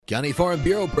County Farm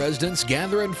Bureau presidents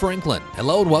gather in Franklin.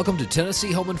 Hello and welcome to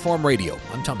Tennessee Home and Farm Radio.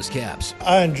 I'm Thomas Capps.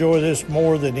 I enjoy this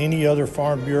more than any other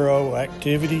Farm Bureau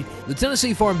activity. The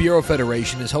Tennessee Farm Bureau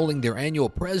Federation is holding their annual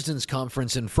President's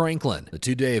Conference in Franklin. The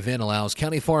two-day event allows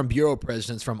County Farm Bureau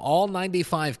presidents from all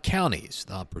 95 counties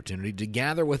the opportunity to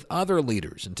gather with other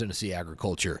leaders in Tennessee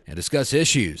agriculture and discuss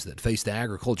issues that face the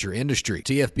agriculture industry.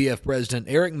 TFBF President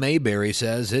Eric Mayberry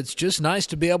says it's just nice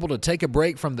to be able to take a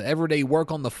break from the everyday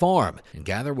work on the farm and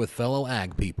gather with fellow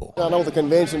ag people. I know the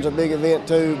convention's a big event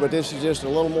too, but this is just a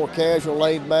little more casual,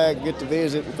 laid back, get to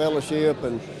visit and fellowship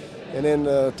and then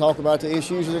talk about the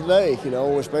issues of the day,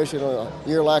 especially in a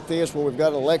year like this where we've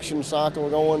got an election cycle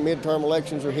going, midterm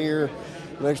elections are here.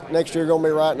 Next year going to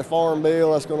be writing the farm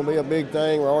bill. That's going to be a big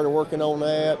thing. We're already working on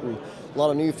that, and a lot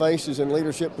of new faces in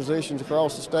leadership positions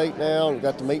across the state now. We've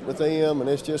got to meet with them, and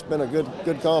it's just been a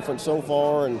good conference so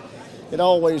far, and it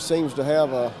always seems to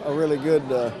have a really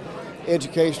good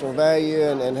educational value,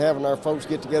 and having our folks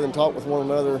get together and talk with one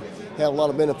another have a lot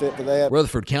of benefit to that.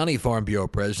 Rutherford County Farm Bureau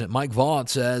President Mike Vaught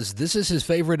says this is his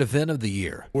favorite event of the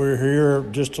year. We're here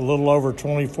just a little over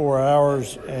 24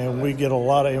 hours, and we get a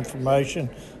lot of information,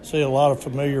 see a lot of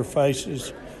familiar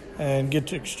faces, and get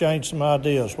to exchange some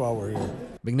ideas while we're here.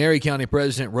 McNairy County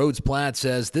President Rhodes Platt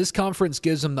says this conference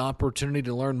gives him the opportunity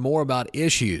to learn more about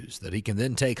issues that he can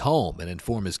then take home and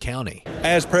inform his county.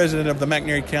 As president of the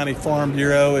McNairy County Farm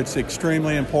Bureau, it's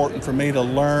extremely important for me to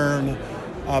learn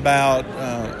about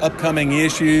upcoming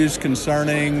issues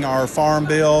concerning our farm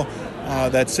bill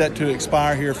that's set to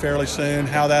expire here fairly soon,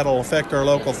 how that'll affect our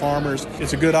local farmers.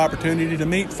 It's a good opportunity to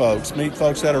meet folks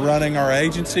that are running our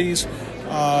agencies,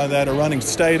 that are running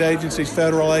state agencies,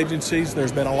 federal agencies.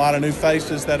 There's been a lot of new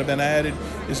faces that have been added.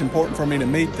 It's important for me to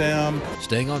meet them.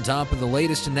 Staying on top of the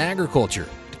latest in agriculture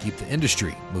to keep the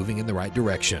industry moving in the right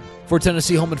direction. For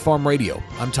Tennessee Home and Farm Radio,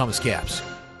 I'm Thomas Capps.